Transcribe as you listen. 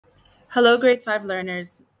Hello, grade 5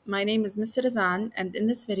 learners. My name is Mr. Razan, and in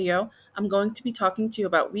this video, I'm going to be talking to you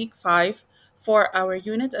about week 5 for our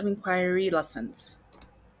unit of inquiry lessons.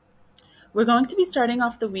 We're going to be starting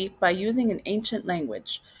off the week by using an ancient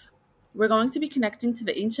language. We're going to be connecting to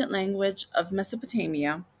the ancient language of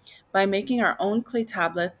Mesopotamia by making our own clay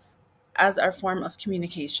tablets as our form of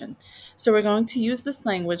communication. So we're going to use this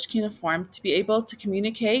language, cuneiform, to be able to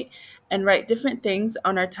communicate and write different things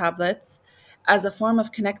on our tablets as a form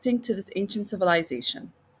of connecting to this ancient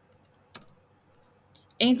civilization.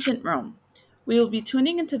 Ancient Rome. We will be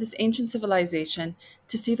tuning into this ancient civilization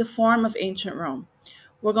to see the form of ancient Rome.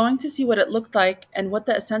 We're going to see what it looked like and what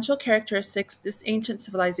the essential characteristics this ancient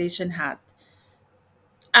civilization had.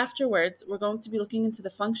 Afterwards, we're going to be looking into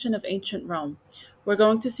the function of ancient Rome. We're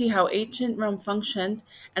going to see how ancient Rome functioned,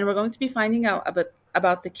 and we're going to be finding out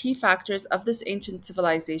about the key factors of this ancient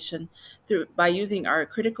civilization by using our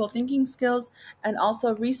critical thinking skills and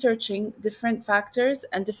also researching different factors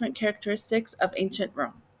and different characteristics of ancient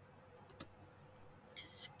Rome.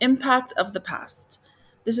 Impact of the past.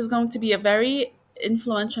 This is going to be a very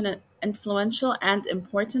influential and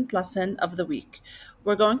important lesson of the week.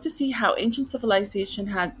 We're going to see how ancient civilization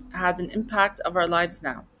had an impact of our lives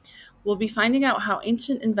now. We'll be finding out how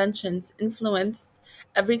ancient inventions influenced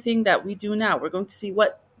everything that we do now. We're going to see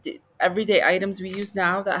what everyday items we use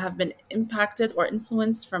now that have been impacted or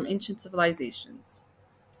influenced from ancient civilizations.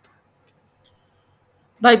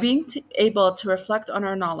 By being able to reflect on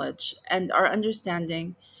our knowledge and our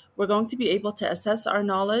understanding, we're going to be able to assess our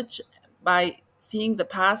knowledge by seeing the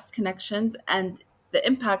past connections and the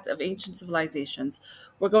impact of ancient civilizations.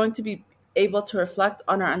 We're going to be able to reflect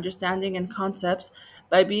on our understanding and concepts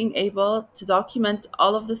by being able to document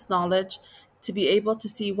all of this knowledge to be able to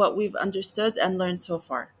see what we've understood and learned so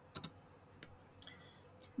far.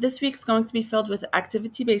 This week is going to be filled with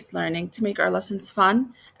activity-based learning to make our lessons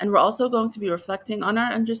fun, and we're also going to be reflecting on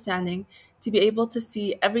our understanding to be able to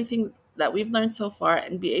see everything that we've learned so far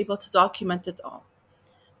and be able to document it all.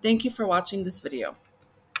 Thank you for watching this video.